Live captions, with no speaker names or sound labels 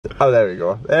Oh, there we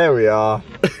go. There we are.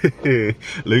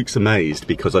 Luke's amazed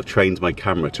because I've trained my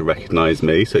camera to recognise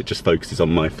me, so it just focuses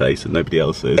on my face and nobody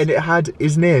else's. And it had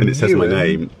his name. And it says my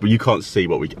name. But you can't see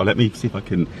what we... Oh, let me see if I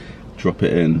can drop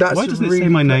it in. That's Why doesn't really it say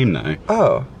my name now?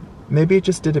 Oh, maybe it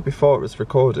just did it before it was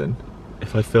recording.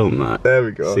 If I film that... There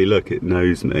we go. See, look, it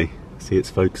knows me. See, it's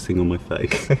focusing on my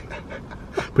face.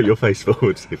 Put your face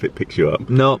forward, see if it picks you up.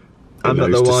 No, I'm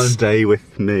not the one. Stay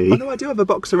with me. Oh no, I do have a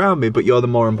box around me, but you're the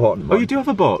more important one. Oh, you do have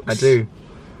a box? I do.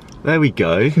 There we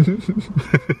go.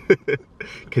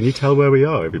 Can you tell where we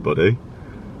are, everybody?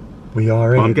 We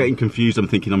are in... Oh, I'm getting confused, I'm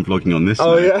thinking I'm vlogging on this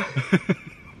Oh, now. yeah.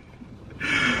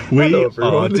 We Hello, are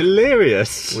everyone.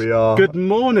 delirious. We are. Good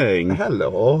morning.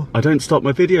 Hello. I don't start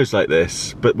my videos like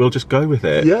this, but we'll just go with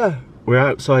it. Yeah. We're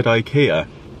outside Ikea.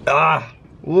 Ah,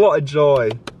 what a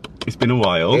joy. It's been a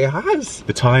while. It has.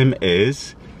 The time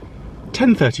is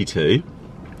 10:32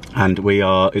 and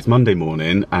it's Monday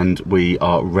morning and we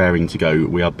are raring to go.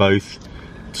 We are both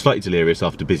slightly delirious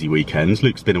after busy weekends.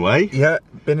 Luke's been away. Yeah,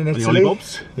 been in Italy. Any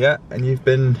bobs? Yeah, and you've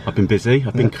been... I've been busy.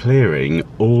 I've been clearing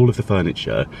all of the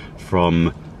furniture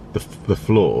from the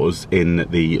floors in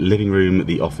the living room,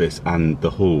 the office and the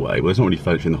hallway. Well, there's not really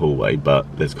furniture in the hallway,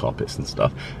 but there's carpets and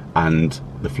stuff. And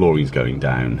the flooring's going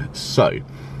down. So,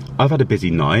 I've had a busy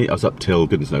night. I was up till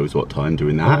goodness knows what time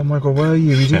doing that. Oh my god, where are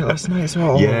you? You did it last night as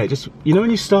well? Yeah, just, you know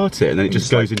when you start it and then it just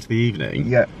goes like, into the evening?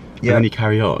 Yeah. And then you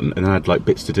carry on, and then I had like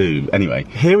bits to do. Anyway,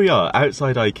 here we are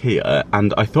outside Ikea,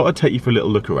 and I thought I'd take you for a little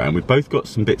look around. We've both got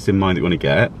some bits in mind that we want to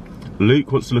get.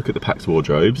 Luke wants to look at the Pax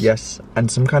wardrobes. Yes, and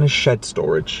some kind of shed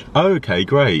storage. Oh, okay,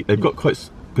 great. They've got quite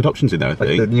good options in there, I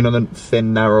think. Like the, you know, the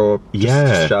thin, narrow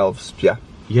just shelves. Yeah.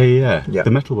 Yeah.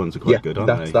 The metal ones are quite good,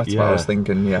 aren't they? That's what I was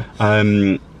thinking, yeah.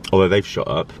 Although they've shot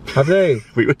up. Have they?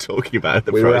 We were talking about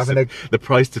the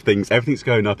price of things. Everything's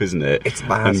going up, isn't it? It's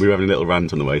mad. And we were having a little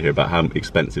rant on the way here about how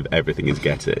expensive everything is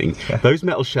getting. Yeah. Those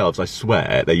metal shelves, I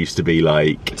swear, they used to be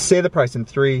like... Say the price in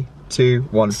 3, 2,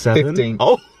 1, 7? 15.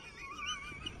 Oh!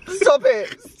 Stop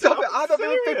it! Stop it! I thought they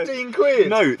were 15 quid.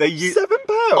 No, they used...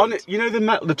 £7? You know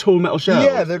the tall metal shelves?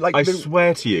 Yeah, they're like... I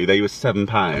swear to you, they were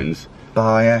 £7.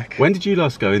 By heck. When did you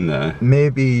last go in there?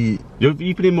 Maybe... You've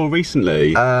been in more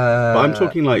recently. But I'm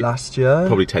talking like... last year?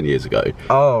 Probably 10 years ago.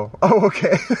 Oh,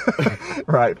 okay.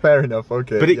 Right, fair enough,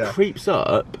 okay. But it creeps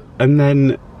up, and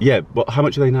then, how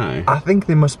much are they now? I think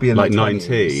they must be in like the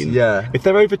 19? Yeah. If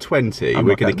they're over 20,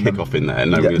 we're going to kick off in there,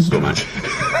 and we're going to storm out.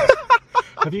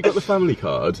 Have you got the family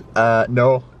card?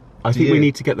 No. I think we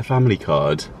need to get the family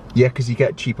card. Yeah, because you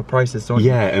get cheaper prices, don't you?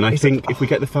 Yeah, and I think if we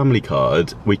get the family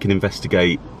card, we can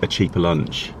investigate a cheaper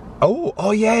lunch.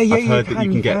 Oh yeah, I've heard that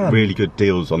you can get really good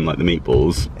deals on like the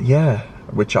meatballs. Yeah,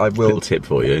 which I will. Little tip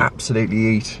for you. Absolutely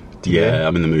eat. Yeah,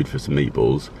 I'm in the mood for some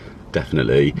meatballs.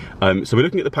 Definitely. So we're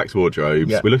looking at the Pax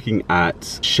wardrobes. We're looking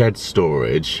at shed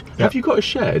storage. Have you got a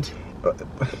shed?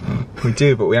 We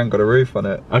do, but we haven't got a roof on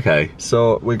it. Okay.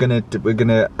 So we're gonna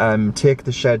take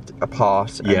the shed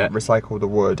apart and recycle the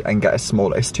wood and get a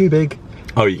smaller. It's too big.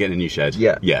 Oh, you're getting a new shed?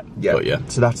 Yeah. Got you.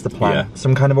 So that's the plan. Yeah.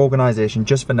 Some kind of organisation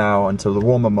just for now until the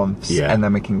warmer months, and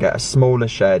then we can get a smaller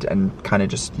shed and kind of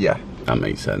just That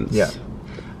makes sense. Yeah.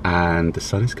 And the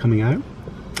sun is coming out.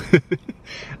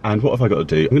 And what have I got to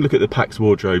do? I'm going to look at the Pax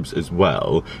wardrobes as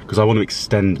well, because I want to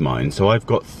extend mine. So I've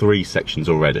got 3 sections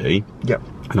already. Yep.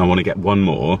 And I want to get one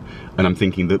more. And I'm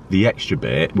thinking that the extra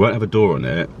bit won't have a door on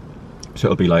it, so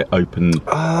it'll be like open.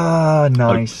 Ah,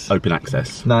 nice. Open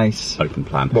access. Nice. Open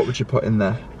plan. What would you put in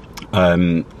there?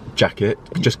 Jacket,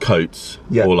 just coats,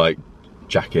 or like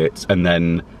jackets, and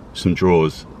then some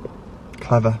drawers.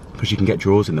 Clever. Because you can get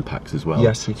drawers in the Pax as well.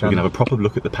 Yes, you can. So we can have a proper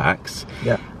look at the Pax.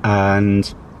 Yeah.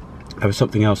 And there was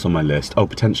something else on my list. Oh,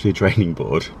 potentially a draining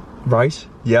board. Right.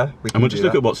 Yeah. And we'll just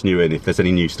look at what's new in, if there's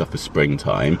any new stuff for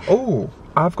springtime. Oh,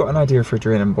 I've got an idea for a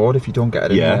draining board if you don't get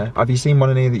it in there. Have you seen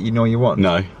one in here that you know you want?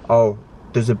 No. Oh,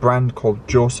 there's a brand called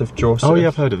Joseph. Oh yeah,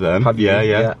 I've heard of them. Have you?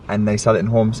 Yeah. And they sell it in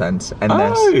Homesense,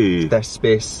 and they're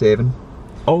space saving.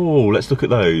 Oh, let's look at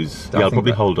those. I'll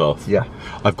probably hold off. Yeah.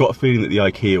 I've got a feeling that the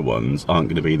Ikea ones aren't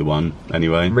going to be the one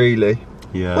anyway. Really?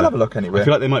 Yeah. We'll have a look anyway. I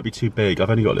feel like they might be too big. I've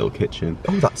only got a little kitchen.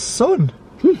 Oh, that's sun.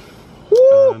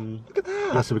 Look at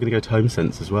that. Yeah, so we're going to go to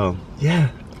Homesense as well. Yeah.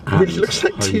 Which looks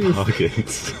like Home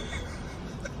Bargains.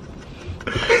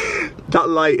 That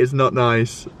light is not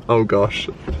nice. Oh gosh.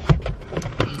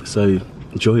 So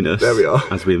join us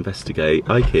as we investigate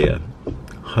Ikea,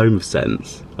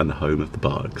 Homesense and the home of the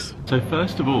Bargs. So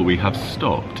first of all, we have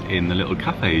stopped in the little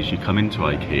cafe as you come into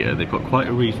Ikea. They've got quite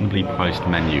a reasonably priced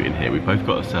menu in here. We've both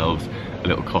got ourselves a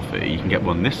little coffee. You can get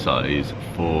one this size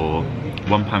for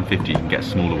 £1.50. You can get a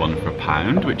smaller one for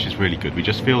 £1, which is really good. We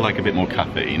just feel like a bit more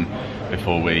caffeine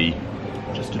before we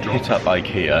Just to drop. Hit up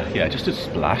Ikea, yeah, just a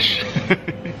splash.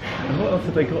 And what else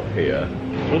have they got here?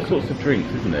 All sorts of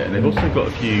drinks, isn't it? And they've also got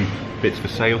a few bits for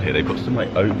sale here. They've got some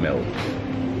like oat milk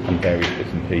and various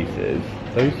bits and pieces.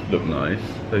 Those look nice.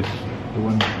 Those. The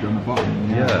ones on the bottom.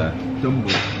 Yeah.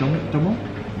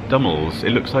 Dummels.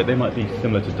 It looks like they might be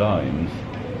similar to dimes.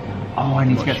 Oh, I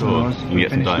need to get some of those. You can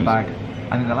get some dimes.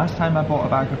 I think the last time I bought a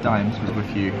bag of dimes was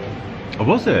with you. Oh,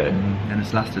 was it? And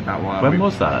it's lasted that while. When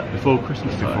was that? Before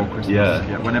Christmas time? Before Christmas.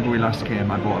 Yeah. Whenever we last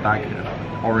came, I bought a bag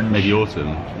of orange. Maybe autumn.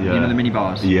 Yeah. You know the mini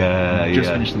bars? Yeah,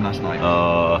 Just finished them last night.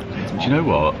 Do you know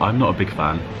what? I'm not a big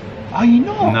fan. Are you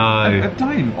not? No. Of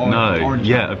dime? Or no. Orange?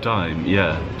 Yeah, of dime.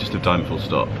 Yeah. Just of dime full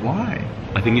stop. Why?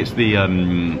 I think it's the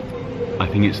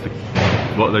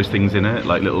what are those things in it?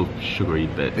 Like little sugary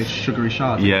bits. They're sugary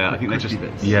shards. Yeah, I think they're just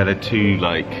bits. Yeah, they're too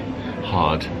like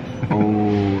hard.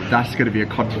 Oh, that's going to be a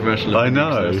controversial opinion.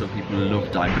 I know. Some people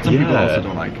love dime, but some people also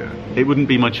don't like it. It wouldn't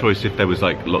be my choice if there was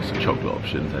like lots of chocolate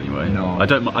options anyway. No. I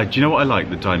don't. Do you know what I like?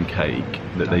 The dime cake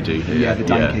that they do here. Yeah, the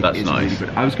dime cake that's is nice. really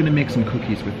good. I was going to make some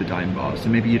cookies with the dime bars, so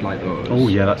maybe you'd like those. Oh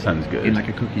yeah, that sounds good. In like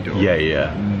a cookie dough. Yeah,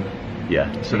 yeah.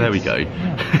 Yeah, so there we go.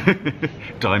 Yeah.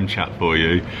 Dime chat for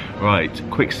you. Right,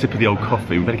 quick sip of the old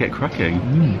coffee. We better get cracking.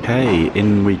 Okay,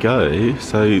 in we go.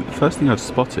 So the first thing I've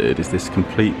spotted is this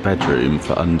complete bedroom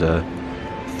for under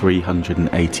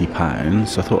 £380.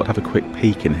 So I thought I'd have a quick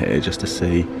peek in here just to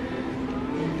see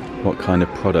what kind of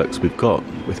products we've got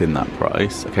within that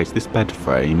price. Okay, so this bed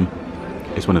frame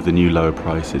is one of the new lower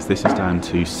prices. This is down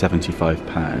to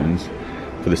 £75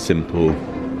 for the simple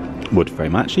wood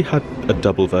frame. I actually had a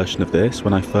double version of this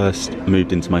when I first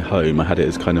moved into my home. I had it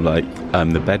as kind of like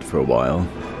the bed for a while,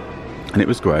 and it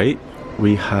was great.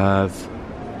 We have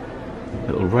a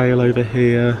little rail over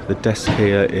here. The desk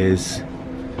here is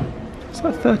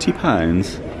that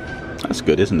 £30? That's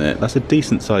good, isn't it? That's a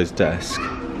decent sized desk.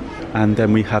 And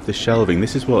then we have the shelving.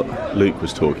 This is what Luke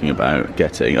was talking about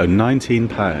getting. Oh,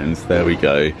 £19. There we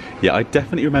go. Yeah, I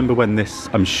definitely remember when this,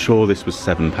 I'm sure this was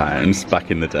 £7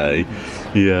 back in the day.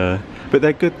 Yeah. But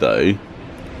they're good though.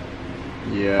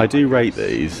 Yeah. I do rate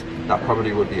these. That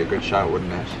probably would be a good shout,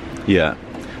 wouldn't it? Yeah.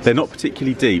 They're not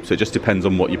particularly deep, so it just depends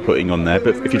on what you're putting on there.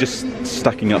 But if you're just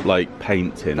stacking up like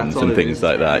paint tins and things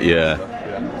like that,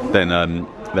 then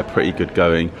they're pretty good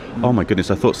going. Oh my goodness,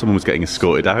 I thought someone was getting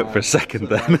escorted out for a second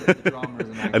then.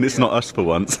 And it's not us for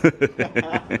once.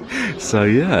 So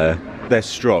yeah, they're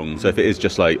strong. So if it is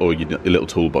just like, or your little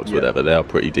toolbox, whatever, they are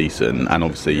pretty decent. And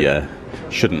obviously, yeah,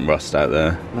 shouldn't rust out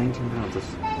there. £19.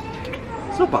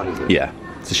 It's not bad, is it? Yeah.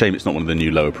 It's a shame it's not one of the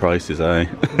new lower prices, eh?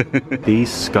 These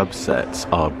scub sets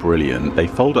are brilliant. They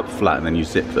fold up flat and then you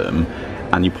zip them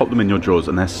and you pop them in your drawers,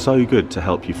 and they're so good to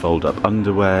help you fold up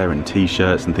underwear and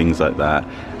t-shirts and things like that.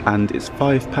 And it's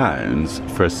 £5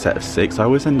 for a set of 6. I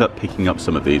always end up picking up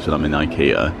some of these when I'm in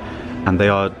Ikea, and they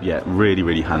are, yeah, really,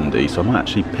 really handy. So I might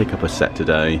actually pick up a set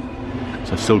today.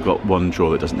 So I've still got one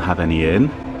drawer that doesn't have any in.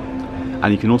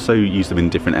 And you can also use them in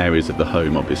different areas of the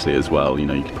home, obviously, as well. You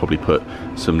know, you could probably put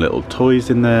some little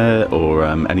toys in there, or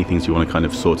any things you want to kind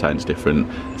of sort out into different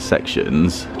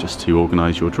sections, just to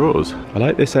organise your drawers. I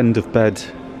like this end of bed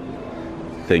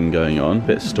thing going on, a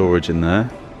bit of storage in there.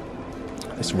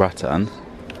 This rattan.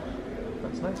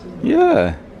 That's nice, isn't it?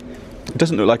 Yeah. It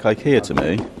doesn't look like Ikea to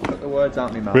me. Put the words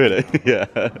out my mouth. Really? Yeah.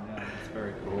 Yeah, it's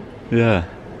very cool. Yeah.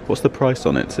 What's the price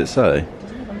on it, does it say?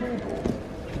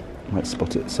 Might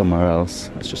spot it somewhere else.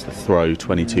 It's just the throw,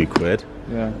 22 quid.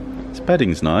 Yeah. This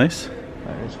bedding's nice.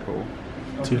 That is cool.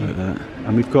 Do you like that?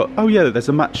 And we've got, oh yeah, there's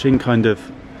a matching kind of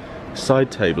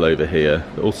side table over here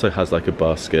that also has like a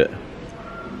basket,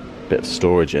 bit of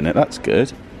storage in it. That's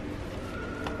good.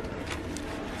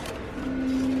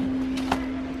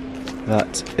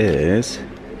 That is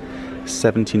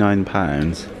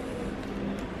 £79.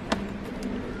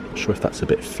 Not sure if that's a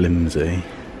bit flimsy.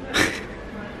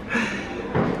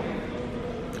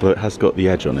 Well, it has got the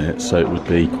edge on it, so it would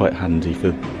be quite handy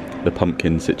for the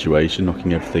pumpkin situation,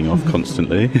 knocking everything off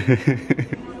constantly.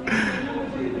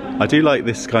 I do like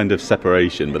this kind of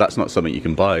separation, but that's not something you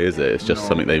can buy, is it? It's just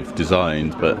something they've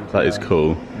designed, but that is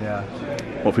cool. Yeah.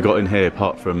 What have we got in here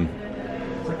apart from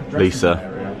Lisa?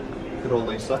 Good old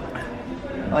Lisa.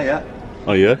 Oh yeah.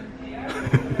 Oh yeah?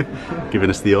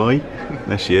 Giving us the eye.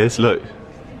 There she is, look.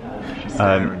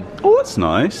 Oh, that's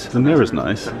nice. The mirror's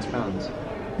nice. £70.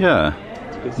 Yeah.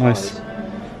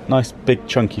 Nice big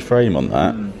chunky frame on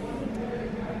that.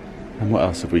 And what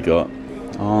else have we got?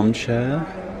 Armchair.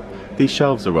 These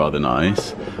shelves are rather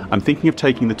nice. I'm thinking of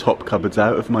taking the top cupboards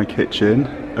out of my kitchen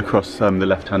across the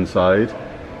left hand side.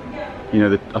 You know,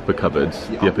 the upper cupboards,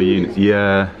 the upper units.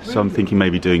 Yeah, so I'm thinking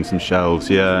maybe doing some shelves,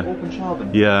 yeah. Open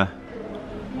shelving. Yeah.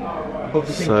 Above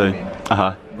the sink, So, you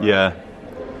mean? yeah.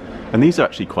 And these are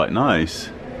actually quite nice.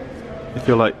 I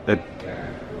feel like they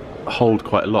hold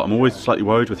quite a lot. I'm always slightly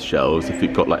worried with shelves if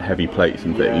you've got like heavy plates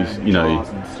and things. You know, you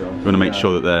want to make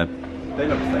sure that they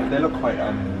look quite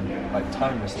like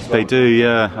timeless as well. They do,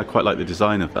 yeah. I quite like the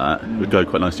design of that. It would go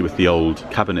quite nicely with the old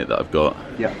cabinet that I've got.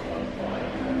 Yeah.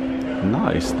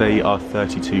 Nice. They are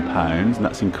 £32, and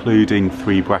that's including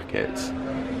 3 brackets.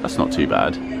 That's not too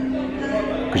bad.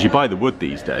 Because you buy the wood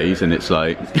these days, and it's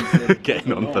like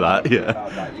getting on for that, yeah.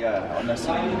 Unless you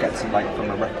can get some like from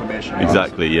a reclamation.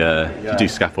 Exactly, yeah. You do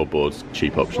scaffold boards,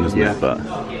 cheap option, isn't it? But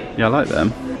yeah, I like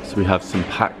them. So we have some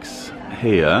packs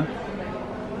here.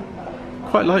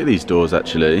 Quite like these doors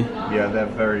actually. Yeah, they're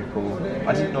very cool.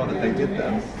 I didn't know that they did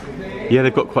them. Yeah,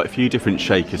 they've got quite a few different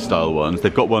shaker style ones.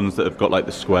 They've got ones that have got like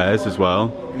the squares as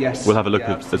well. Yes. We'll have a look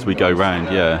as we go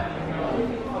round, yeah.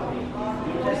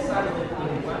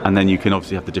 And then you can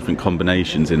obviously have the different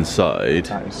combinations inside.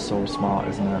 That is so smart,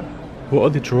 isn't it? What are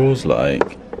the drawers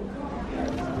like?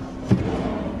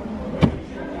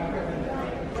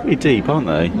 Pretty deep, aren't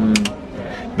they?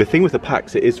 Mm. The thing with the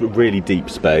packs, it is a really deep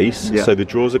space, so the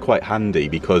drawers are quite handy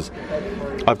because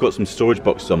I've got some storage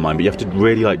boxes on mine, but you have to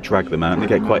really like drag them out and they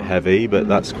get quite heavy, but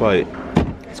it's quite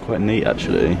neat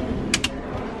actually.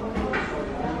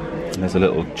 And there's a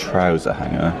little trouser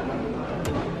hanger.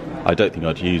 I don't think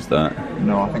I'd use that.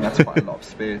 No, I think that's quite a lot of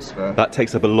space for... That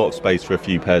takes up a lot of space for a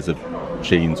few pairs of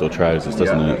jeans or trousers,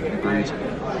 doesn't it? Agreed.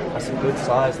 That's a good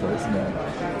size though, isn't it?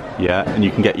 Yeah, and you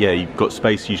can get, you've got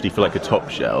space usually for like a top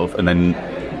shelf, and then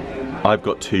I've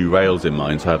got 2 rails in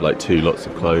mine, so I have like 2 lots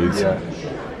of clothes. Yeah.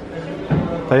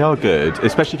 They are good,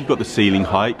 especially if you've got the ceiling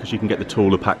height, because you can get the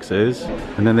taller paxes.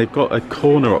 And then they've got a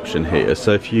corner option here,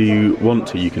 so if you want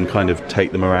to, you can kind of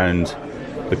take them around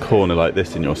the corner like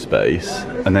this in your space,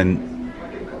 and then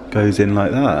goes in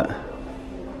like that.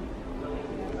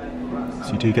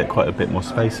 So you do get quite a bit more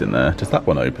space in there. Does that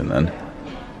one open then?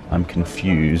 I'm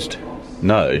confused.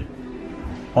 No.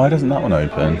 Why doesn't that one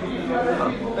open?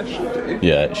 It should do.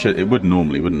 Yeah, it should. It would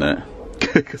normally, wouldn't it?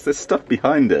 Because there's stuff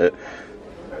behind it.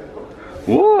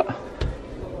 What?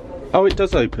 Oh, it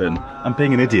does open. I'm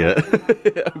being an idiot.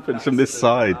 It opens from this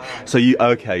side. So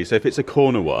okay, so if it's a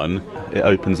corner one, it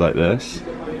opens like this.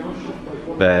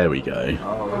 There we go.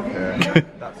 Oh, okay.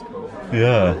 That's cool.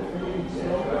 Yeah.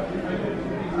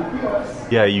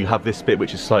 Yeah, you have this bit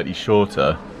which is slightly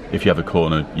shorter if you have a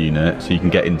corner unit, so you can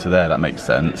get into there, that makes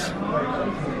sense.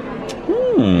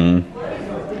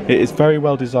 It is very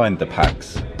well designed, the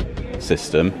PAX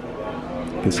system.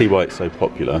 You can see why it's so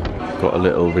popular. Got a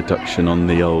little reduction on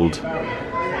the old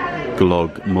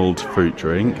Glog mulled fruit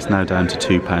drink. It's now down to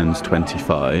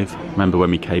 £2.25. Remember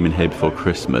when we came in here before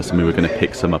Christmas and we were going to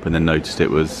pick some up and then noticed it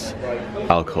was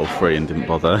alcohol free and didn't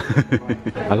bother.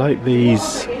 I like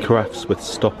these carafes with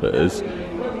stoppers.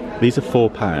 These are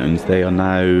 £4. They are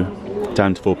now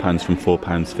down to £4 from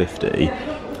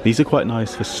 £4.50. These are quite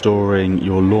nice for storing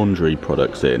your laundry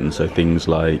products in, so things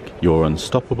like your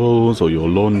Unstoppables or your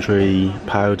laundry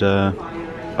powder,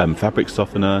 fabric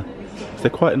softener. So they're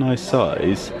quite a nice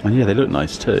size, and yeah, they look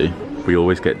nice too. We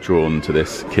always get drawn to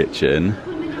this kitchen.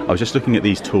 I was just looking at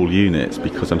these tool units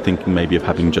because I'm thinking maybe of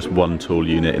having just one tool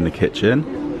unit in the kitchen,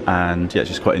 and yeah, it's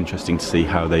just quite interesting to see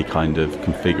how they kind of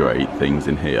configure things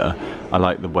in here. I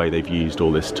like the way they've used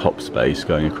all this top space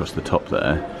going across the top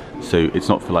there. So it's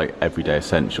not for like everyday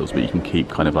essentials, but you can keep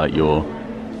kind of like your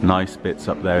nice bits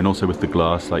up there, and also with the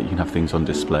glass, like you can have things on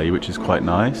display, which is quite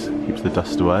nice. Keeps the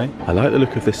dust away. I like the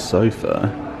look of this sofa.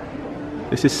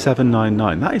 This is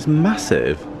 $7.99. That is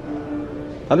massive.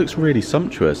 That looks really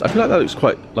sumptuous. I feel like that looks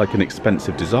quite like an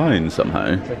expensive design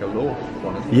somehow. It's like a low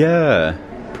one, isn't it? Yeah.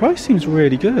 Price seems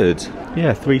really good.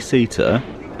 Yeah, 3-seater,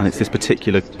 and it's this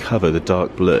particular cover, the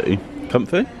dark blue.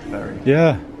 Comfy? Very.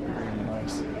 Yeah. Really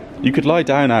nice. You could lie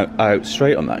down out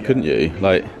straight on that, couldn't you?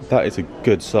 Like, that is a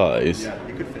good size. Yeah,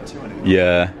 you could fit 2 in it.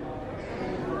 Yeah.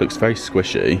 Looks very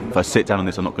squishy. If I sit down on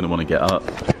this, I'm not going to want to get up.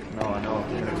 No, I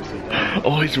know.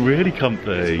 Oh, it's really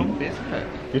comfy. It's comfy, isn't it?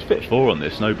 You'd fit 4 on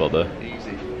this, no bother.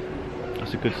 Easy.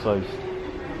 That's a good size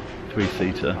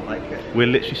 3-seater. I like it. We're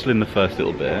literally still in the first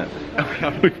little bit.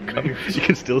 You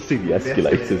can still see the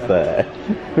escalators there.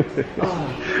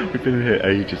 We've been here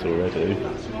ages already.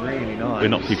 That's really nice. We're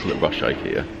not people that rush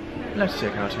Ikea. Let's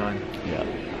take our time. Yeah.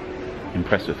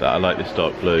 Impressed with that. I like this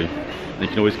dark blue. You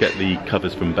can always get the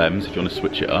covers from Bems if you want to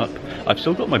switch it up. I've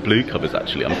still got my blue covers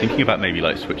actually. I'm thinking about maybe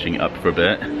like switching it up for a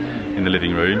bit in the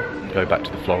living room. Go back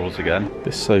to the florals again.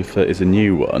 This sofa is a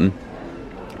new one.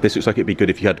 This looks like it'd be good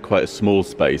if you had quite a small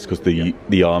space because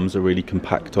the arms are really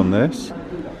compact on this.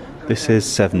 This is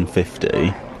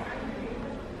 $7.50.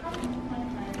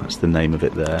 That's the name of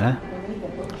it there.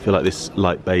 feel like this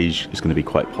light beige is going to be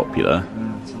quite popular.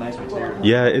 It's a nice material.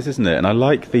 Yeah, it is, isn't it? And I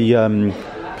like the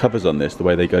covers on this, the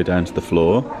way they go down to the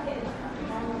floor.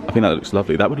 I think that looks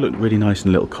lovely. That would look really nice in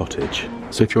a little cottage.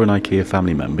 So if you're an Ikea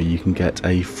family member, you can get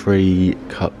a free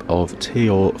cup of tea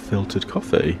or filtered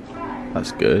coffee.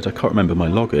 That's good. I can't remember my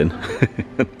login.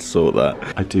 Saw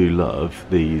that. I do love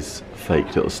these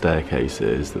fake little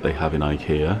staircases that they have in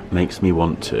Ikea. Makes me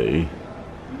want to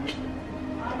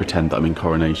pretend that I'm in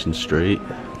Coronation Street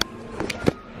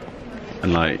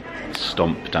and like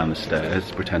stomp down the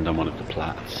stairs, pretend I'm one of the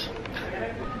Platts.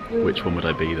 Which one would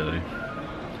I be though?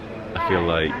 I feel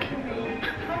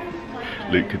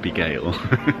like Luke could be Gail.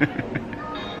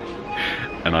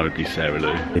 And I would be Sarah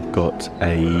Lou. They've got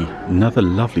another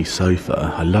lovely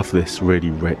sofa. I love this really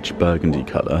rich burgundy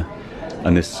colour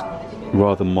and this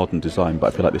rather modern design,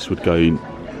 but I feel like this would go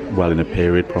well in a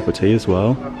period property as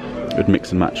well. It would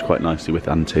mix and match quite nicely with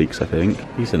antiques, I think.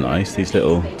 These are nice, these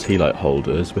little tea light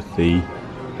holders with the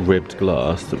ribbed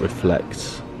glass that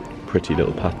reflects pretty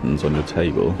little patterns on your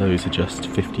table. Those are just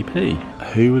 50p.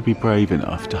 Who would be brave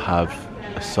enough to have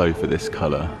a sofa this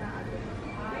colour?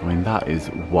 I mean, that is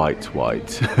white.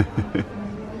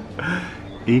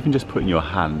 Even just putting your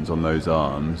hands on those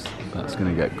arms, that's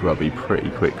going to get grubby pretty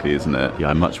quickly, isn't it? Yeah,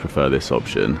 I much prefer this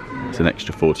option. It's an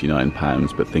extra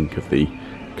 £49, but think of the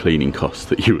cleaning costs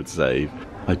that you would save.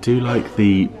 I do like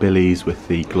the billies with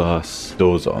the glass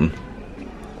doors on.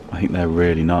 I think they're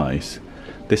really nice.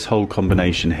 This whole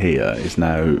combination here is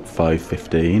now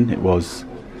 £5.15. It was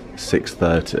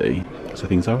 £6.30. So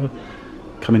things are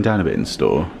coming down a bit in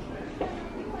store.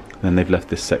 Then they've left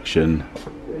this section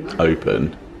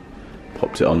open,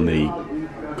 popped it on the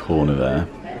corner there.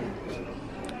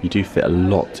 You do fit a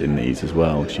lot in these as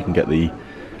well, because you can get the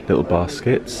little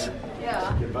baskets,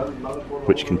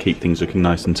 which can keep things looking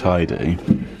nice and tidy.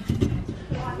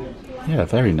 Yeah,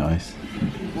 very nice.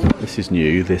 This is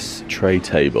new, this tray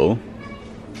table.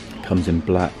 Comes in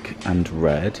black and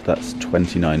red, that's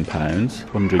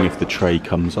 £29. Wondering if the tray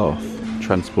comes off.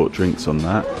 Transport drinks on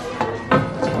that.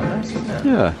 That's quite nice, isn't it?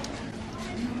 Yeah.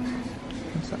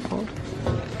 What's that called?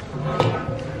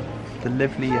 The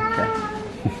Lively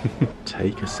Ikea.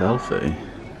 Take a selfie.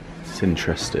 It's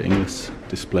interesting, this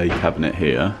display cabinet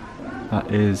here.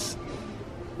 That is,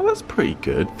 well, that's pretty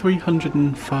good.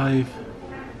 £305,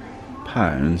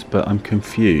 but I'm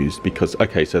confused because,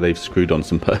 okay, so they've screwed on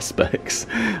some perspex.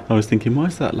 I was thinking, why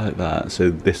is that like that? So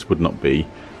this would not be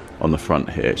on the front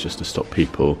here, it's just to stop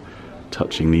people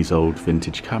touching these old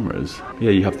vintage cameras.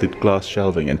 Yeah, you have the glass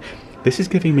shelving, and this is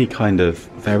giving me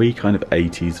very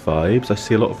 80s vibes. I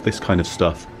see a lot of this kind of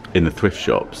stuff in the thrift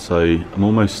shops, so I'm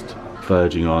almost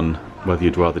verging on whether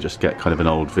you'd rather just get kind of an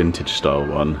old vintage style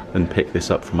one and pick this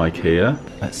up from Ikea.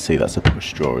 Let's see, that's a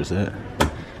push drawer, is it?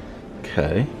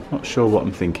 Okay, not sure what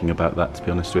I'm thinking about that, to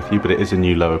be honest with you, but it is a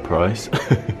new lower price.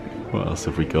 What else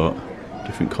have we got?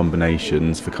 Different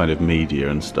combinations for kind of media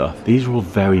and stuff. These are all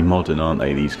very modern, aren't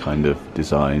they, these kind of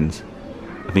designs?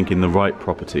 I think in the right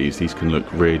properties, these can look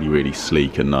really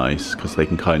sleek and nice because they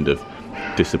can kind of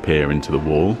disappear into the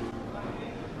wall.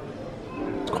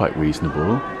 It's quite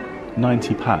reasonable.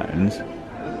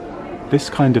 £90. This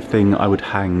kind of thing I would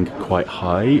hang quite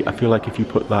high. I feel like if you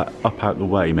put that up out the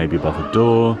way, maybe above a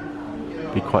door,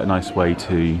 it'd be quite a nice way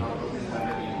to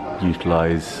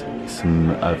utilise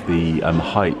some of the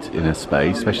height in a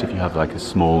space, especially if you have like a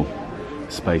small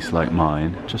space like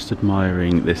mine. Just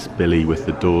admiring this billy with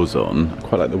the doors on. I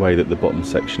quite like the way that the bottom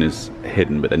section is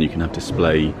hidden, but then you can have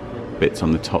display bits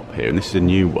on the top here. And this is a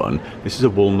new one. This is a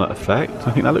walnut effect.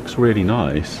 I think that looks really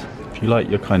nice. If you like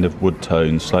your kind of wood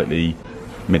tone, slightly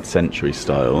mid-century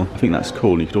style, I think that's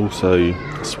cool. You could also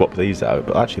swap these out,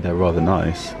 but actually they're rather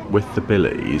nice. With the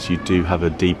billies, you do have a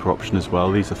deeper option as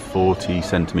well. These are 40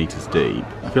 centimetres deep.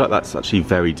 I feel like that's actually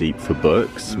very deep for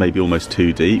books, maybe almost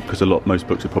too deep, because most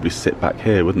books would probably sit back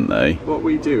here, wouldn't they? What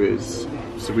we do is,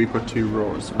 so we've got two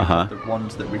rows. We've got the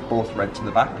ones that we've both read to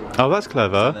the back. Oh, that's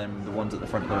clever. And then the ones at the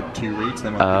front got two reads,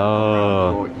 then you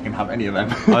can have any of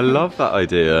them. I love that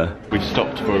idea. We've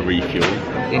stopped for a refuel.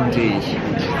 Indeed. This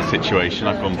is the situation.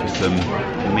 I've gone for some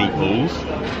meatballs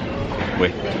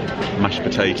with mashed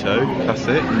potato,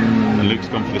 classic, and Luke's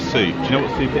gone for the soup. Do you know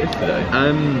what soup it is today?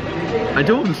 I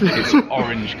don't. It's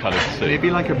orange coloured soup. Maybe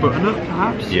like a butternut,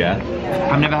 perhaps? Yeah.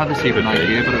 I've never had the soup in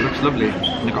Ikea, but it looks lovely.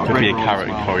 And they've got could a be a carrot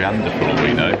and coriander for all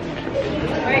we know.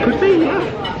 Could be,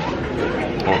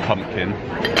 yeah. Or a pumpkin.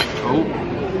 Oh.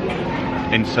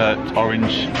 Insert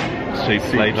orange soup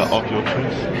flavour of your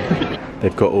choice.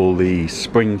 They've got all the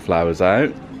spring flowers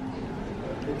out.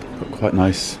 Got quite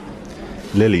nice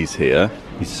lilies here.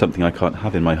 This is something I can't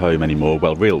have in my home anymore.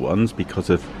 Well, real ones, because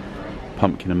of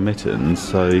pumpkin and mittens.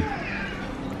 So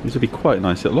These would be quite a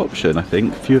nice little option, I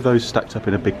think. A few of those stacked up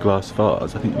in a big glass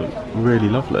vase, I think look really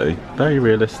lovely. Very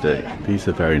realistic. These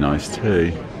are very nice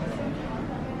too.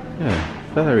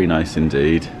 Yeah, very nice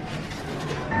indeed.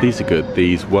 These are good,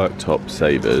 these worktop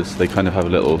savers. They kind of have a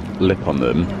little lip on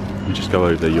them. You just go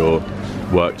over your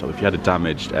worktop. If you had a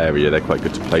damaged area, they're quite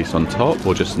good to place on top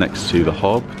or just next to the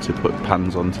hob to put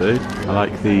pans onto. I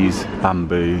like these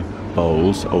bamboo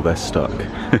bowls. Oh, they're stuck.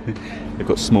 They've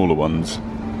got smaller ones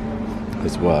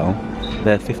as well.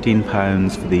 They're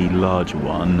 £15 for the larger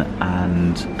one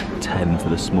and £10 for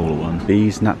the smaller one.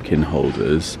 These napkin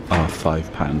holders are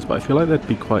 £5, but I feel like they'd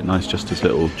be quite nice just as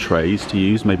little trays to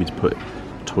use, maybe to put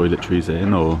toiletries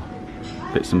in or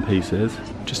bits and pieces.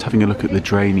 Just having a look at the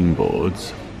draining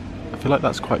boards. I feel like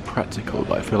that's quite practical,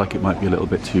 but I feel like it might be a little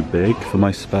bit too big for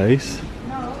my space.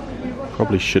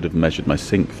 Probably should have measured my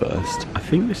sink first. I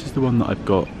think this is the one that I've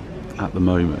got at the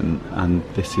moment, and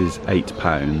this is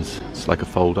 £8. It's like a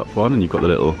fold-up one, and you've got the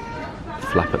little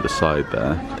flap at the side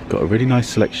there. They've got a really nice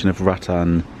selection of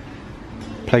rattan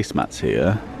placemats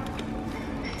here.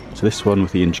 So this one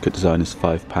with the intricate design is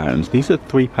 £5. These are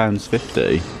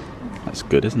 £3.50. That's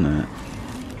good, isn't it?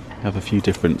 You have a few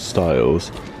different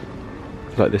styles.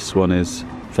 I feel like this one is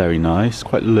very nice,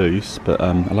 quite loose, but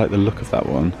I like the look of that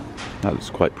one. That looks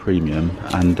quite premium.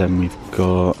 And then we've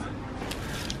got,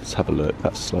 let's have a look,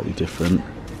 that's slightly different.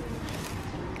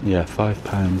 Yeah,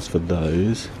 £5 for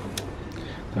those.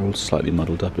 They're all slightly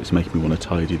muddled up, it's making me want to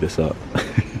tidy this up.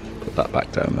 Put that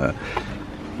back down there.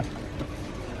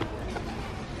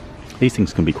 These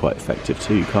things can be quite effective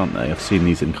too, can't they? I've seen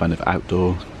these in kind of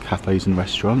outdoor cafes and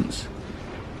restaurants.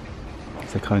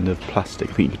 They're kind of plastic.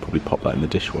 I think you could probably pop that in the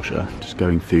dishwasher. Just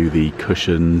going through the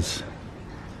cushions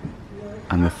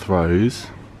and the throws.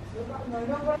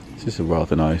 This is a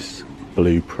rather nice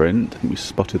blueprint. I think we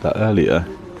spotted that earlier.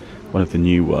 One of the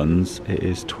new ones. It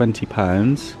is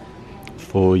 £20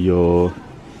 for your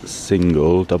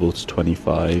single, double to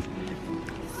 25,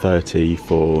 30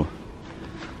 for,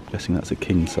 I'm guessing that's a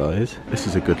king size. This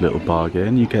is a good little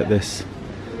bargain. You get this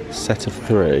set of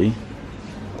 3.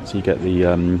 So you get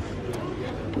the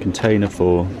container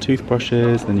for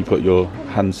toothbrushes, then you've got your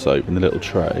hand soap in the little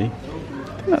tray. I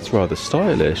think that's rather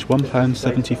stylish.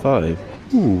 £1.75.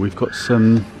 Ooh, we've got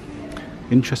some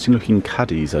interesting looking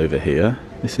caddies over here.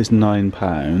 This is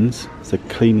 £9. It's a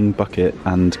cleaning bucket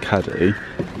and caddy.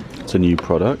 It's a new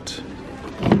product.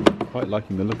 Quite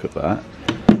liking the look of that.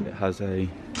 It has a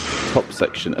top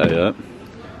section here.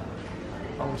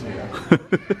 Oh dear.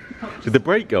 Did the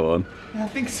brake go on? Yeah, I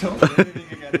think so.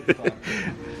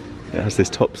 It has this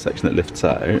top section that lifts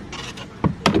out,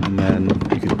 and then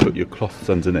you can put your cloths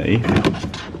underneath,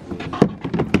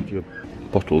 your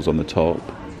bottles on the top,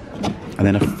 and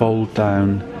then a fold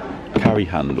down carry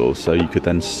handle, so you could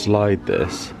then slide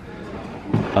this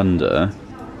under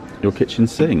your kitchen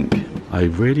sink. I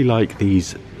really like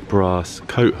these brass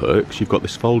coat hooks. You've got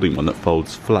this folding one that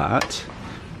folds flat,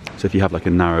 so if you have like a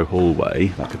narrow hallway,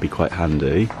 that could be quite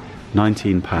handy.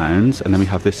 £19, and then we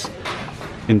have this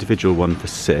individual one for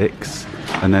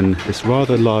 £6, and then this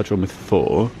rather large one with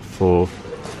 4 for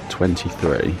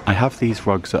 £23. I have these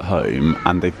rugs at home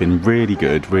and they've been really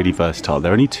good, really versatile.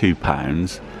 They're only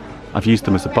 £2. I've used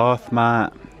them as a bath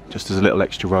mat, just as a little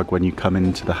extra rug when you come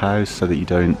into the house so that you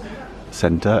don't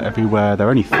send dirt everywhere. They're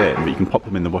only thin, but you can pop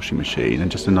them in the washing machine,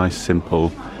 and just a nice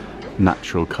simple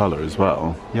natural colour as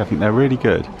well. Yeah, I think they're really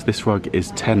good. So this rug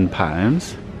is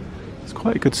 £10. It's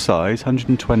quite a good size,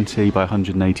 120 by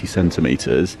 180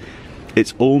 centimetres.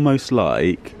 It's almost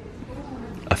like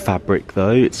a fabric though.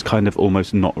 It's kind of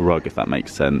almost not a rug, if that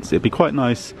makes sense. It'd be quite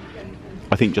nice,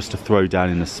 I think, just to throw down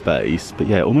in a space. But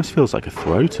yeah, it almost feels like a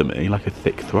throw to me, like a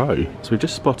thick throw. So we've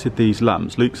just spotted these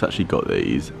lamps. Luke's actually got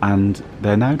these, and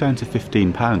they're now down to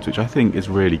 £15, which I think is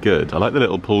really good. I like the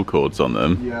little pull cords on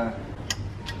them. Yeah.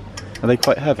 Are they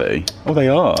quite heavy? Oh, they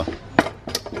are.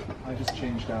 I just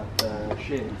changed out the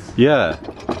shades. Yeah.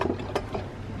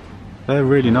 They're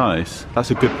really nice.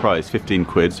 That's a good price, 15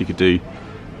 quid. So you could do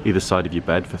either side of your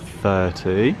bed for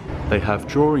 30. They have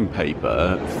drawing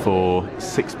paper for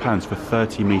 £6 for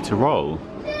 30-metre roll.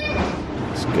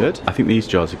 That's good. I think these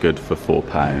jars are good for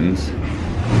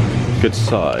 £4. Good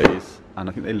size, and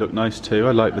I think they look nice too.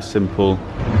 I like the simple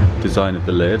design of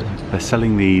the lid. They're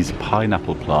selling these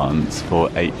pineapple plants for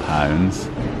 £8. I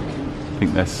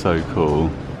think they're so cool.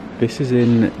 This is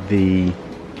in the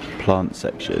plant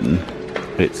section.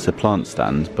 It's a plant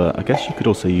stand, but I guess you could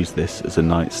also use this as a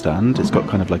nightstand. It's got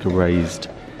kind of like a raised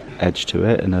edge to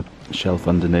it and a shelf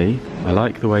underneath. I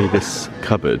like the way this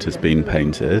cupboard has been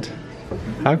painted.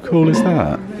 How cool is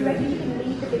that?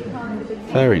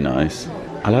 Very nice.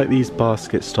 I like these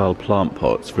basket style plant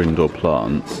pots for indoor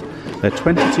plants. They're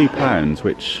 £22,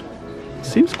 which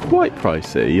seems quite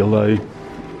pricey, although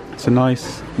it's a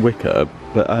nice wicker,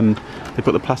 but they've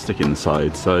got the plastic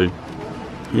inside, so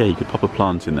yeah, you could pop a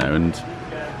plant in there and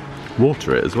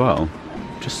water it as well.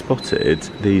 Just spotted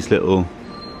these little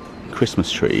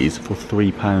Christmas trees for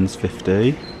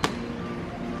 £3.50,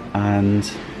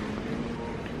 and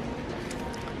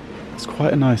it's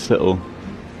quite a nice little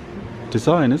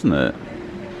design, isn't it?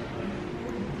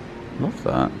 Love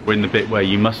that. We're in the bit where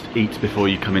you must eat before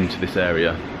you come into this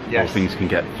area. Yes. Or things can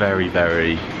get very,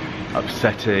 very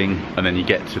upsetting, and then you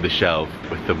get to the shelf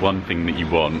with the one thing that you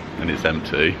want and it's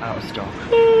empty. Out of stock.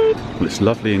 Well, it's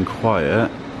lovely and quiet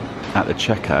at the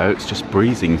checkouts, just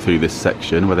breezing through this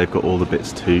section where they've got all the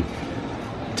bits to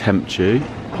tempt you,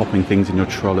 popping things in your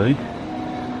trolley,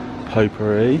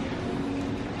 potpourri,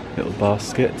 little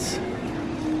baskets,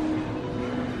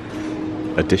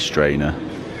 a dish drainer.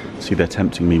 See, they're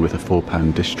tempting me with a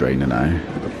 £4 dish drainer now,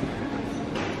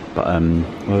 but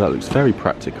well, that looks very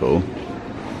practical.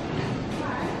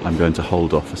 I'm going to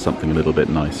hold off for something a little bit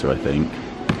nicer, I think.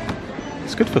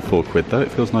 It's good for £4 though,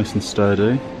 it feels nice and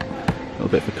sturdy. A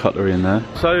little bit for cutlery in there.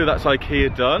 So that's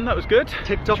IKEA done, that was good.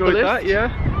 Ticked off the list. That, yeah.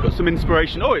 Got some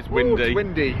inspiration. Oh, it's windy. Ooh, it's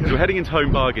windy. So we're heading into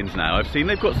Home Bargains now. I've seen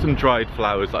they've got some dried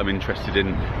flowers that I'm interested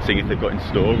in seeing if they've got in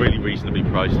store, really reasonably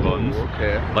priced ones.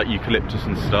 Okay. Like eucalyptus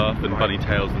and stuff, and bunny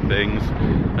tails and things.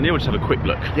 And yeah, we'll just have a quick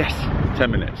look. Yes. 10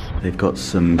 minutes. They've got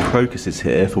some crocuses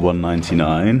here for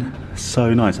 £1.99.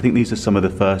 So nice. I think these are some of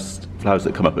the first flowers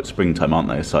that come up at springtime, aren't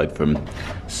they, aside from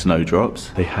snowdrops.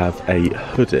 They have a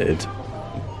hooded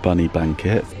bunny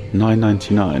blanket,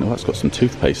 £9.99. Oh, that's got some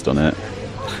toothpaste on it.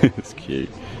 It's cute.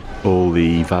 All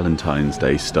the Valentine's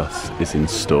Day stuff is in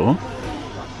store.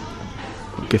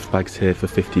 Gift bags here for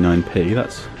 59p.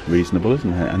 That's reasonable,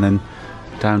 isn't it? And then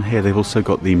down here they've also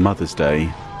got the Mother's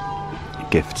Day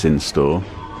gifts in store.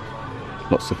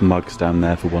 Lots of mugs down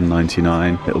there for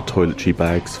 £1.99. Little toiletry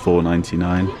bags,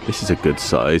 £4.99. This is a good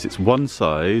size. It's one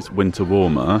size, winter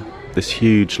warmer. This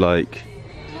huge, like,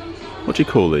 what do you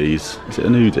call these? Is it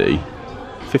an Oodie?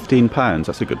 £15,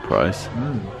 that's a good price.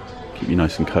 Keep you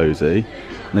nice and cosy.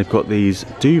 And they've got these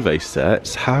duvet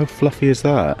sets. How fluffy is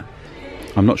that?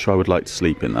 I'm not sure I would like to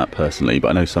sleep in that personally, but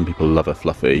I know some people love a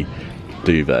fluffy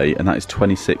duvet, and that is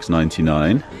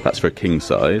 £26.99. That's for a king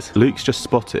size. Luke's just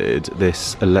spotted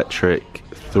this electric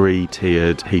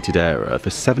 3-tiered heated airer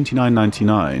for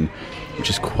 £79.99, which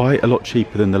is quite a lot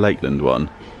cheaper than the Lakeland one.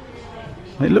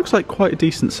 It looks like quite a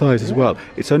decent size as well.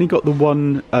 It's only got the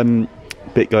one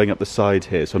bit going up the side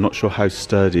here, so I'm not sure how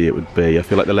sturdy it would be. I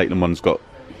feel like the Lakeland one's got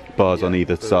bars on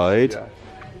either side.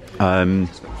 But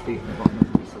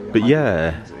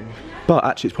yeah, but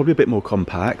actually it's probably a bit more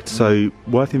compact, so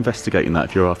worth investigating that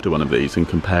if you're after one of these and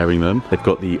comparing them. They've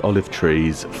got the olive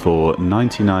trees for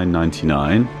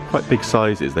 £99.99. Quite big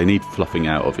sizes. They need fluffing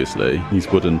out, obviously. These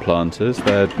wooden planters,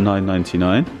 they're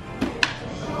 £9.99.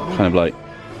 Kind of like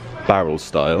barrel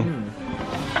style.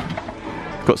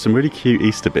 Got some really cute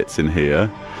Easter bits in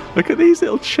here. Look at these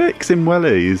little chicks in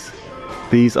wellies.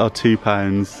 These are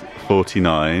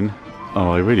 £2.49.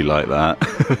 Oh, I really like that.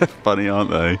 They're funny,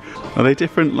 aren't they? Are they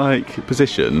different, like,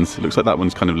 positions? It looks like that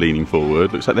one's kind of leaning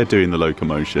forward. Looks like they're doing the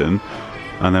locomotion.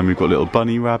 And then we've got little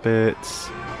bunny rabbits.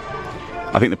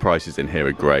 I think the prices in here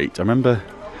are great. I remember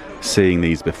seeing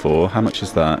these before. How much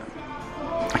is that?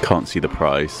 I can't see the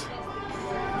price.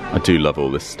 I do love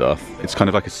all this stuff. It's kind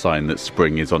of like a sign that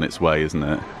spring is on its way, isn't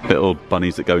it? Little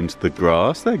bunnies that go into the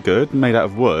grass. They're good, made out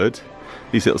of wood.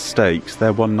 These little stakes,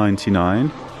 they're £1.99.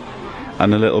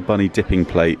 And a little bunny dipping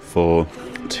plate for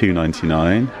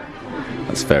 £2.99.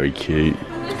 That's very cute.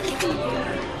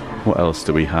 What else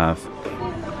do we have?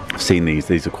 I've seen these.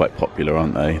 These are quite popular,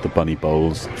 aren't they? The bunny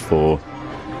bowls for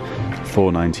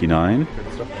 £4.99.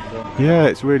 Yeah,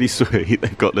 it's really sweet.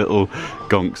 They've got little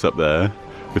gonks up there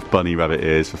with bunny rabbit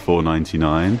ears for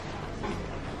 £4.99.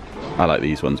 I like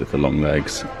these ones with the long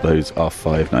legs. Those are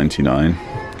 £5.99.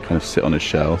 Kind of sit on a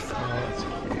shelf.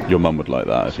 Your mum would like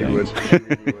that, I think. She would.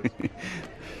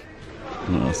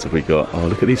 What else have we got? Oh,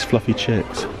 look at these fluffy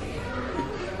chicks.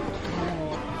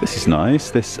 This is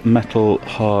nice. This metal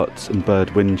heart and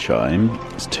bird wind chime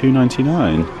is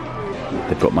 £2.99.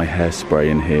 They've got my hairspray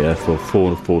in here for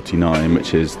 £4.49,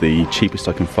 which is the cheapest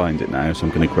I can find it now, so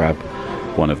I'm going to grab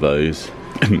one of those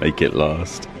and make it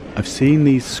last. I've seen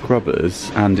these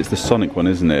scrubbers, and it's the Sonic one,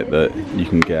 isn't it, that you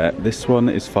can get. This one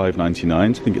is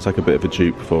 £5.99, so I think it's like a bit of a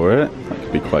dupe for it. That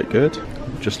could be quite good.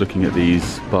 Just looking at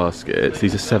these baskets,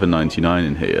 these are £7.99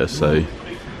 in here, so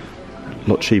a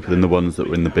lot cheaper than the ones that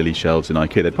were in the Billy shelves in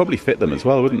Ikea. They'd probably fit them as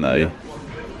well, wouldn't they?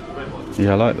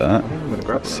 Yeah, I like that.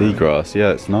 Seagrass,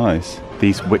 yeah, it's nice.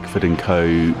 These Wickford &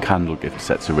 Co. candle gift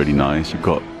sets are really nice. You've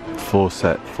got 4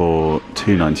 set for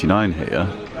 £2.99 here.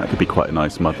 That could be quite a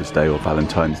nice Mother's Day or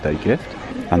Valentine's Day gift.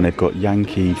 And they've got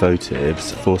Yankee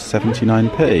votives for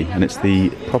 79p, and it's the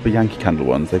proper Yankee candle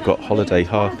ones. They've got Holiday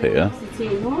Hearth here.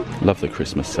 Love the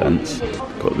Christmas scents.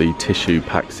 Got the tissue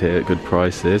packs here at good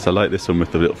prices. I like this one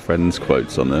with the little friends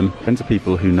quotes on them. Friends are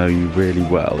people who know you really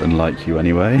well and like you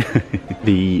anyway.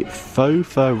 The faux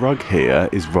fur rug here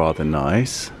is rather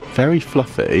nice. Very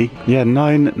fluffy. Yeah,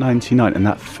 £9.99, and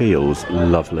that feels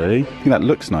lovely. I think that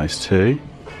looks nice too.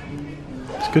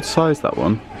 It's a good size, that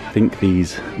one. I think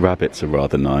these rabbits are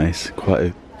rather nice. Quite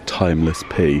a timeless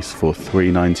piece for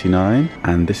 £3.99.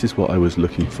 And this is what I was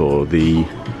looking for, the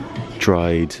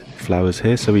dried flowers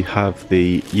here. So we have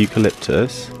the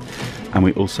eucalyptus, and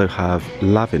we also have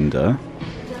lavender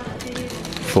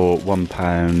for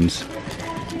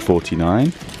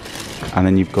 £1.49. And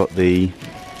then you've got the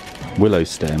willow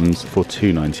stems for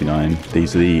 £2.99.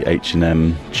 These are the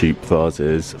H&M dupe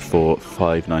vases for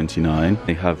 £5.99.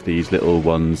 They have these little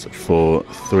ones for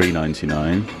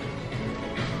 £3.99.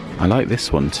 I like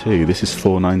this one too. This is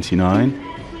 £4.99.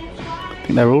 I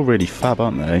think they're all really fab,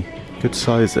 aren't they? Good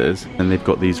sizes. And they've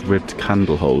got these ribbed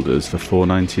candle holders for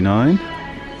 £4.99.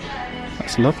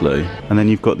 That's lovely. And then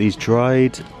you've got these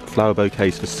dried flower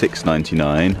bouquets for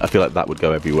 £6.99. I feel like that would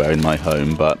go everywhere in my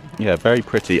home, but yeah, very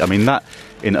pretty. I mean, that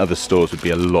in other stores would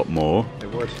be a lot more.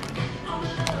 It would.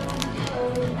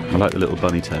 I like the little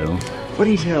bunny tails.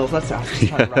 Bunny tails, that's how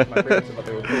what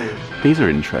they were called. These are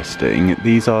interesting.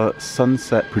 These are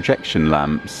sunset projection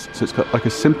lamps. So it's got like a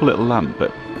simple little lamp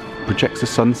that projects a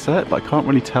sunset, but I can't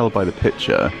really tell by the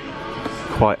picture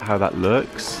quite how that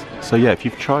looks. So yeah, if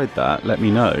you've tried that, let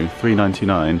me know.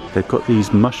 £3.99. They've got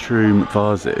these mushroom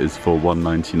vases for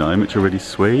 £1.99, which are really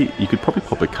sweet. You could probably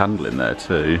pop a candle in there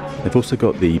too. They've also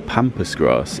got the pampas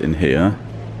grass in here.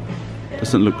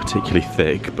 Doesn't look particularly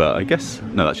thick, but I guess,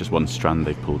 no, that's just one strand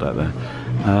they've pulled out there.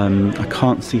 I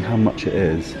can't see how much it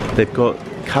is. They've got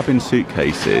cabin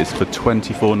suitcases for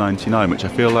 £24.99, which I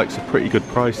feel like is a pretty good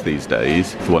price these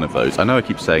days for one of those. I know I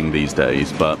keep saying these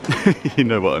days, but you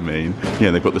know what I mean. Yeah,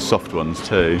 they've got the soft ones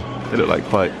too. They look like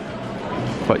quite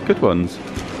good ones.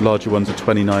 Larger ones are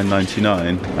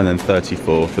 £29.99, and then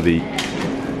 £34 for the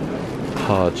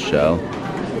hard shell.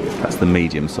 That's the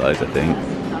medium size, I think.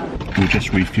 We're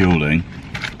just refueling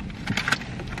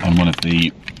on one of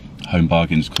the Home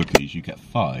Bargains cookies. You get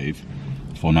 5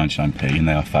 for 99p, and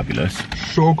they are fabulous.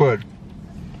 So good.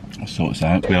 I'll sort this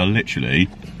out. We are literally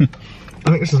I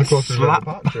think this is the closest slap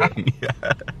bang,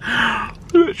 yeah.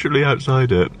 Literally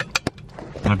outside it.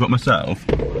 And I've got myself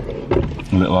a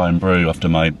little iron brew after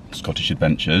my Scottish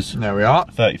adventures. There we are.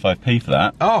 35p for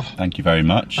that. Oh, thank you very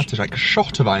much. That's like a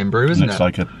shot of iron brew, isn't it? Looks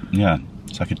like a, yeah,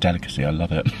 it's like a delicacy. I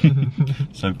love it.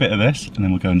 So a bit of this, and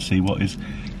then we'll go and see what is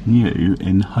new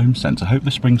in Homesense. I hope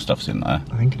the spring stuff's in there.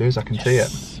 I think it is. I can see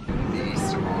it.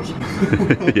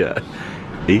 Yeah,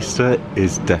 Easter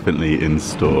is definitely in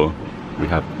store. We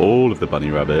have all of the bunny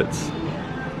rabbits.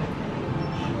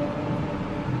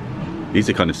 These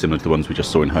are kind of similar to the ones we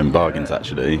just saw in Home Bargains,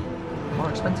 actually. More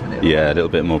expensive. Yeah, a little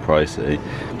bit more pricey.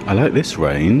 I like this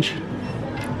range.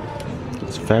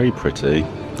 It's very pretty.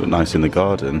 Look nice in the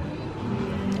garden.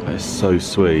 That is so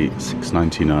sweet.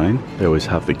 £6.99. They always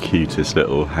have the cutest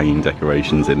little hanging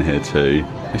decorations in here too.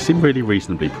 They seem really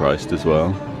reasonably priced as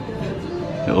well.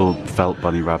 Little felt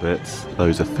bunny rabbits.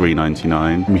 Those are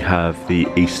 £3.99. We have the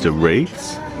Easter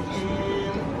wreaths.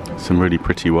 Some really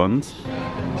pretty ones.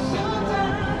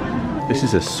 This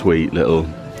is a sweet little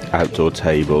outdoor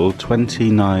table.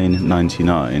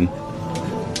 £29.99.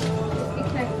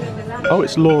 Oh,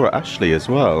 it's Laura Ashley as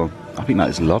well. I think that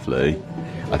is lovely.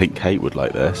 I think Kate would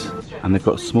like this. And they've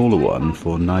got a smaller one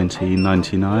for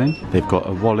 £19.99. They've got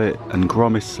a wallet and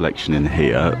grommet selection in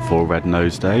here for Red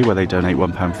Nose Day, where they donate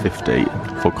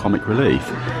 £1.50 for comic relief.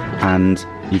 And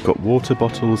you've got water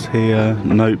bottles here,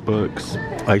 notebooks.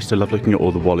 I used to love looking at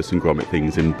all the Wallace and Gromit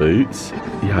things in Boots.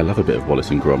 Yeah, I love a bit of Wallace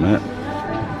and Gromit.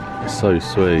 So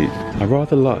sweet. I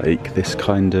rather like this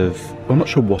kind of, well, I'm not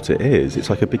sure what it is. It's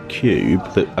like a big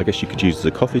cube that I guess you could use as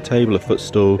a coffee table, a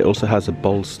footstool. It also has a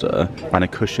bolster and a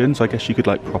cushion, so I guess you could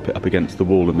like prop it up against the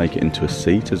wall and make it into a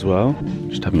seat as well.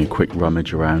 Just having a quick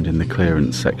rummage around in the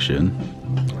clearance section.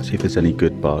 See if there's any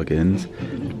good bargains.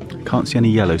 Can't see any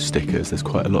yellow stickers. There's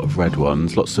quite a lot of red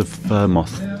ones. Lots of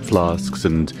thermos flasks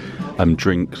and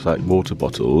drinks like water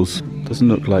bottles. Doesn't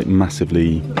look like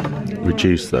massively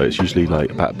reduced though. It's usually like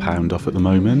about £1 off at the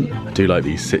moment. I do like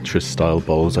these citrus style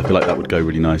bowls. I feel like that would go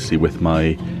really nicely with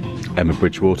my Emma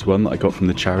Bridgewater one that I got from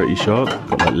the charity shop.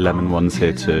 Got like lemon ones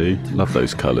here too. Love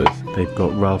those colours. They've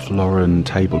got Ralph Lauren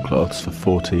tablecloths for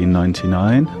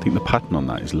 £14.99. I think the pattern on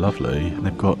that is lovely. And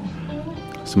they've got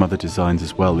some other designs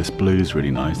as well. This blue's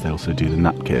really nice. They also do the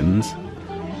napkins,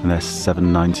 and they're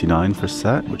 $7.99 for a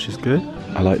set, which is good.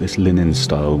 I like this linen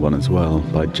style one as well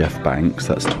by Jeff Banks.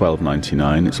 That's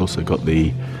 $12.99. It's also got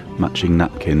the matching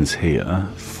napkins here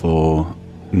for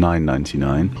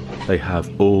 $9.99. They have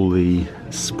all the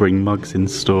spring mugs in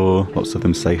store. Lots of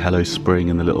them say hello spring,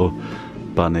 and the little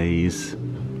bunnies.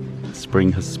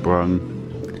 Spring has sprung.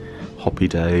 Hoppy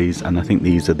days, and I think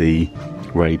these are the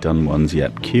Ray Dunn ones.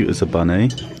 Yep, cute as a bunny.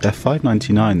 They're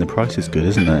 $5.99. The price is good,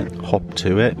 isn't it? Hop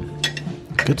to it.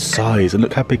 Good size, and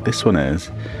look how big this one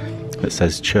is. It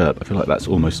says chirp. I feel like that's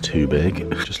almost too big.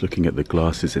 Just looking at the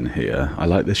glasses in here, I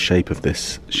like the shape of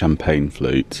this champagne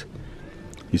flute.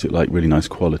 These look like really nice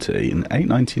quality, and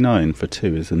 $8.99 for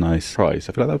two is a nice price.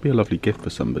 I feel like that would be a lovely gift for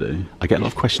somebody. I get a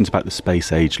lot of questions about the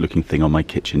space age looking thing on my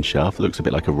kitchen shelf. It looks a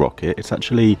bit like a rocket. It's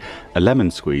actually a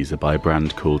lemon squeezer by a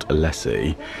brand called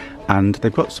Alessi, and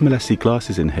they've got some Alessi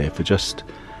glasses in here for just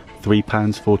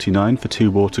 £3.49 for two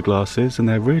water glasses, and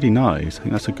they're really nice. I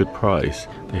think that's a good price.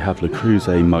 They have Le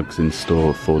Creuset mugs in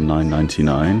store for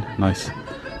 $9.99. Nice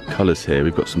colours here.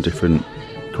 We've got some different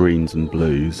greens and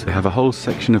blues. They have a whole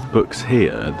section of books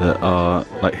here that are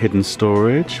like hidden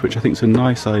storage, which I think is a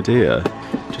nice idea,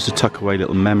 just to tuck away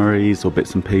little memories or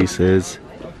bits and pieces.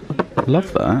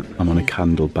 Love that. I'm on a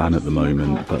candle ban at the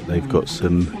moment, but they've got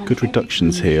some good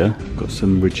reductions here. Got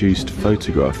some reduced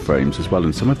photograph frames as well,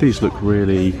 and some of these look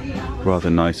really rather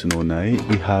nice and ornate.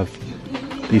 We have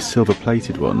these silver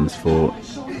plated ones for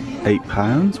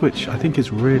 £8, which I think is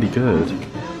really good.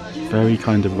 Very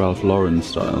kind of Ralph Lauren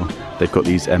style. They've got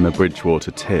these Emma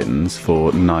Bridgewater tins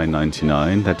for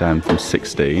 $9.99. They're down from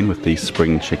 $16 with these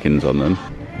spring chickens on them.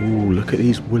 Ooh, look at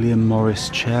these William Morris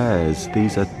chairs.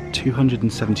 These are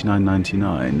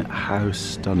 $279.99. How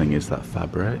stunning is that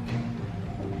fabric?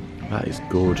 That is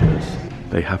gorgeous.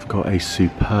 They have got a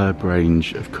superb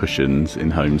range of cushions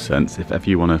in Homesense. If ever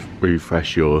you want to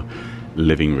refresh your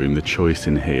living room, the choice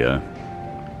in here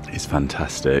is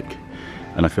fantastic.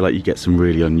 And I feel like you get some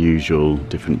really unusual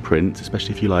different prints,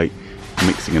 especially if you like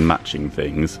mixing and matching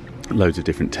things. Loads of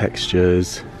different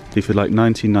textures. These are like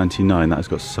 $19.99. That has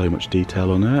got so much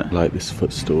detail on it. I like this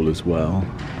footstool as well.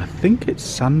 I think it's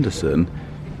Sanderson,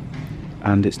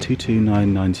 and it's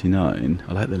 $229.99.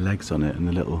 I like the legs on it and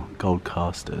the little gold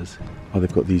casters. Oh,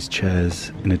 they've got these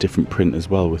chairs in a different print as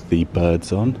well with the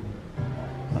birds on.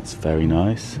 That's very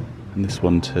nice. And this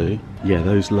one too. Yeah,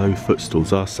 those low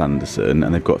footstools are Sanderson,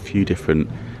 and they've got a few different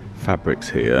fabrics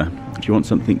here. If you want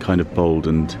something kind of bold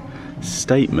and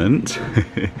statement,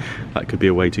 that could be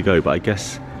a way to go, but I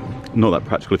guess not that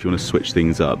practical if you want to switch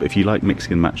things up. If you like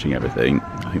mixing and matching everything,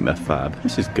 I think they're fab.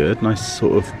 This is good. Nice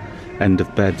sort of end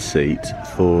of bed seat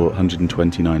for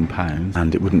 £129,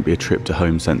 and it wouldn't be a trip to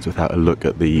Homesense without a look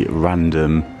at the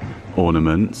random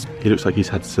ornaments. He looks like he's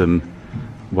had some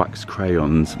wax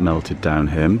crayons melted down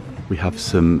him. We have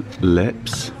some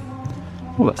lips.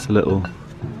 Oh, that's a little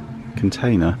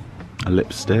container, a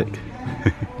lipstick.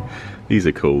 These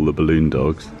are cool, the balloon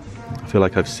dogs. I feel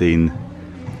like I've seen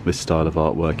this style of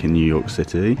artwork in New York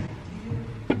City.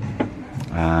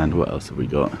 And what else have we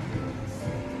got?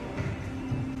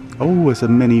 Oh, there's a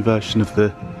mini version of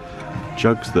the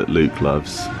jugs that Luke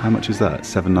loves. How much is that?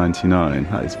 $7.99.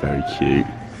 That is very cute.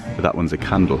 But that one's a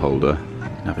candle holder.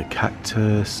 Another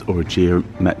cactus or a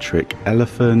geometric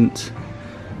elephant.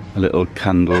 A little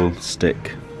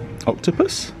candlestick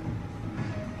octopus.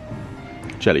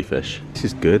 Jellyfish. This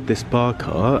is good. This bar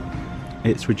cart,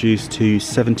 it's reduced to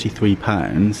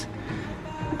 £73,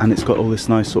 and it's got all this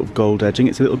nice sort of gold edging.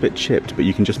 It's a little bit chipped, but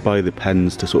you can just buy the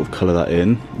pens to sort of colour that in.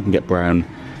 You can get brown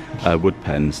wood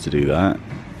pens to do that.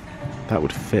 That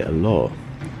would fit a lot.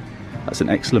 That's an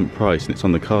excellent price, and it's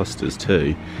on the casters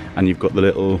too. And you've got the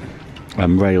little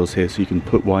rails here so you can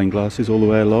put wine glasses all the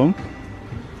way along.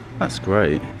 That's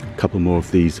great. A couple more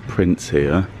of these prints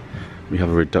here. We have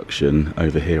a reduction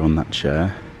over here on that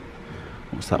chair.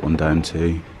 What's that one down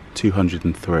to?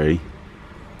 $203.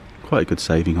 Quite a good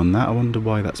saving on that. I wonder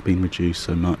why that's been reduced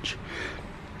so much.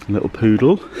 A little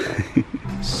poodle.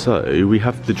 So we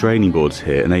have the draining boards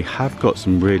here, and they have got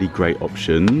some really great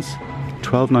options.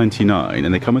 $12.99,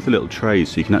 and they come with a little tray,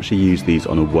 so you can actually use these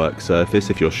on a work surface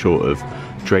if you're short of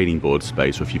draining board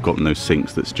space, or if you've got no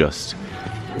sinks that's just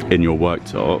in your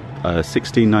worktop.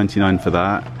 $16.99 for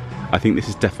that. I think this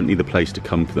is definitely the place to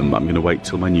come for them, but I'm going to wait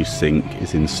till my new sink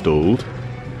is installed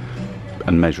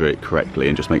and measure it correctly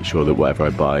and just make sure that whatever I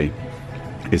buy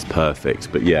is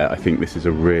perfect. But yeah, I think this is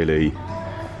a really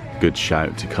good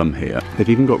shout to come here. They've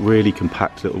even got really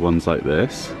compact little ones like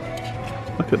this.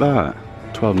 Look at that,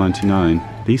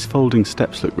 $12.99. These folding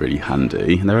steps look really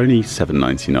handy, and they're only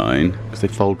 $7.99 because they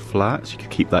fold flat, so you could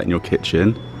keep that in your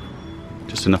kitchen.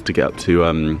 Just enough to get up to,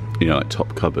 you know, like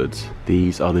top cupboards.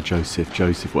 These are the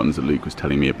Joseph ones that Luke was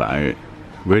telling me about.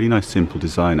 Really nice simple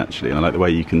design actually, and I like the way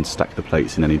you can stack the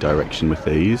plates in any direction with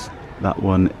these. That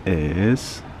one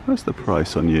is, what's the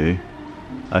price on you?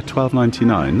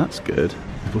 $12.99, that's good.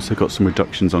 They've also got some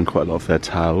reductions on quite a lot of their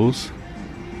towels,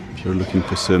 if you're looking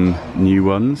for some new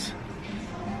ones.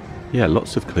 Yeah,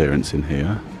 lots of clearance in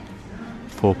here.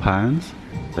 £4.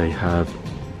 They have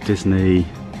Disney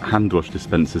hand wash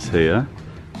dispensers here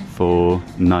for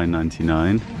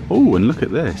 $9.99. Oh, and look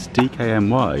at this,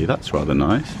 DKNY, that's rather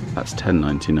nice. That's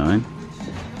 $10.99.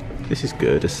 This is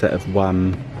good, a set of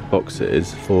Wham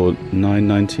boxes for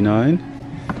 $9.99.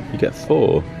 You get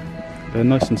 4. They're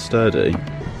nice and sturdy.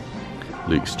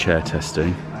 Luke's chair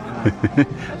testing.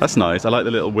 That's nice, I like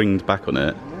the little winged back on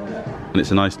it. And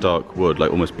it's a nice dark wood,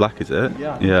 like almost black, is it?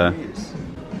 Yeah. It is.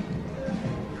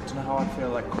 I don't know how I feel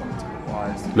like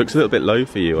comfortable-wise. Looks a little bit low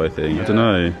for you, I think. Yeah. I don't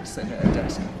know. Sitting at a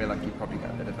desk, I feel like you probably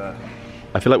get a bit of a...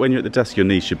 I feel like when you're at the desk, your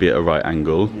knees should be at a right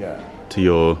angle. Yeah. To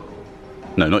your...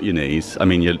 No, not your knees. I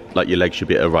mean, your legs should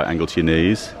be at a right angle to your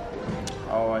knees.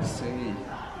 Oh, I see.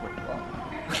 Wait,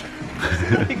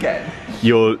 what? Again?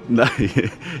 Your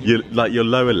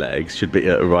lower legs should be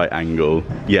at a right angle.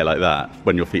 Yeah, like that.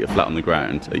 When your feet are flat on the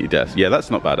ground at your desk. Yeah,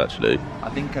 that's not bad actually. I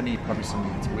think I need probably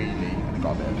something to wheelie and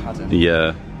got a bit of padding.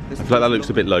 Yeah. I feel like that looks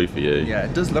a bit low for you. Yeah,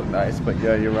 it does look nice, but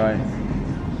yeah, you're right.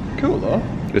 Cool though.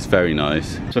 It's very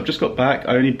nice. So I've just got back.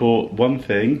 I only bought one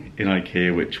thing in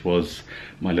Ikea, which was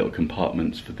my little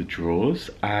compartments for the drawers.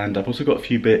 And I've also got a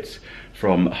few bits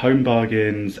from Home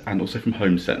Bargains and also from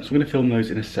Homesense. I'm going to film those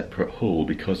in a separate haul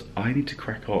because I need to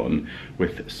crack on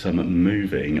with some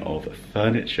moving of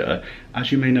furniture.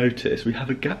 As you may notice, we have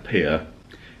a gap here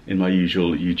in my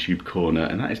usual YouTube corner,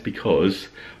 and that is because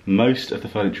most of the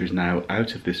furniture is now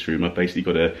out of this room. I've basically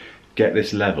got to get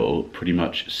this level pretty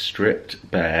much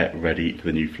stripped bare, ready for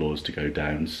the new floors to go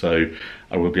down. So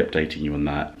I will be updating you on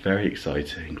that. Very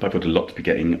exciting. But I've got a lot to be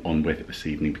getting on with this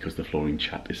evening because the flooring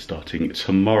chat is starting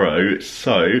tomorrow.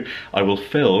 So I will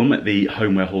film the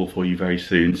homeware haul for you very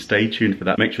soon. Stay tuned for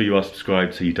that. Make sure you are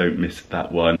subscribed so you don't miss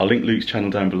that one. I'll link Luke's channel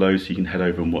down below so you can head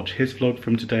over and watch his vlog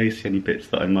from today, see any bits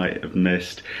that I might have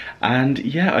missed. And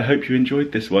yeah, I hope you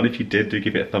enjoyed this one. If you did, do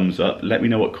give it a thumbs up. Let me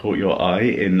know what caught your eye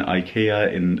in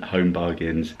Ikea, in Home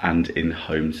Bargains and in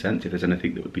Homesense. If there's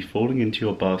anything that would be falling into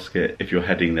your basket if you're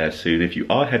heading there soon. If you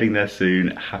are heading there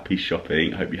soon, happy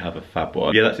shopping. I hope you have a fab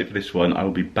one. Yeah, that's it for this one. I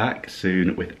will be back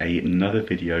soon with another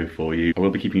video for you. I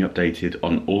will be keeping you updated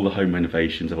on all the home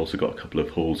renovations. I've also got a couple of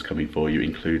hauls coming for you,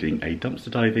 including a dumpster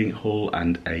diving haul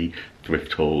and a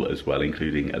thrift haul as well,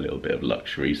 including a little bit of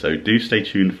luxury. So do stay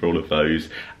tuned for all of those.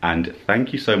 And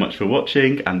thank you so much for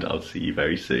watching, and I'll see you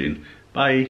very soon. Bye.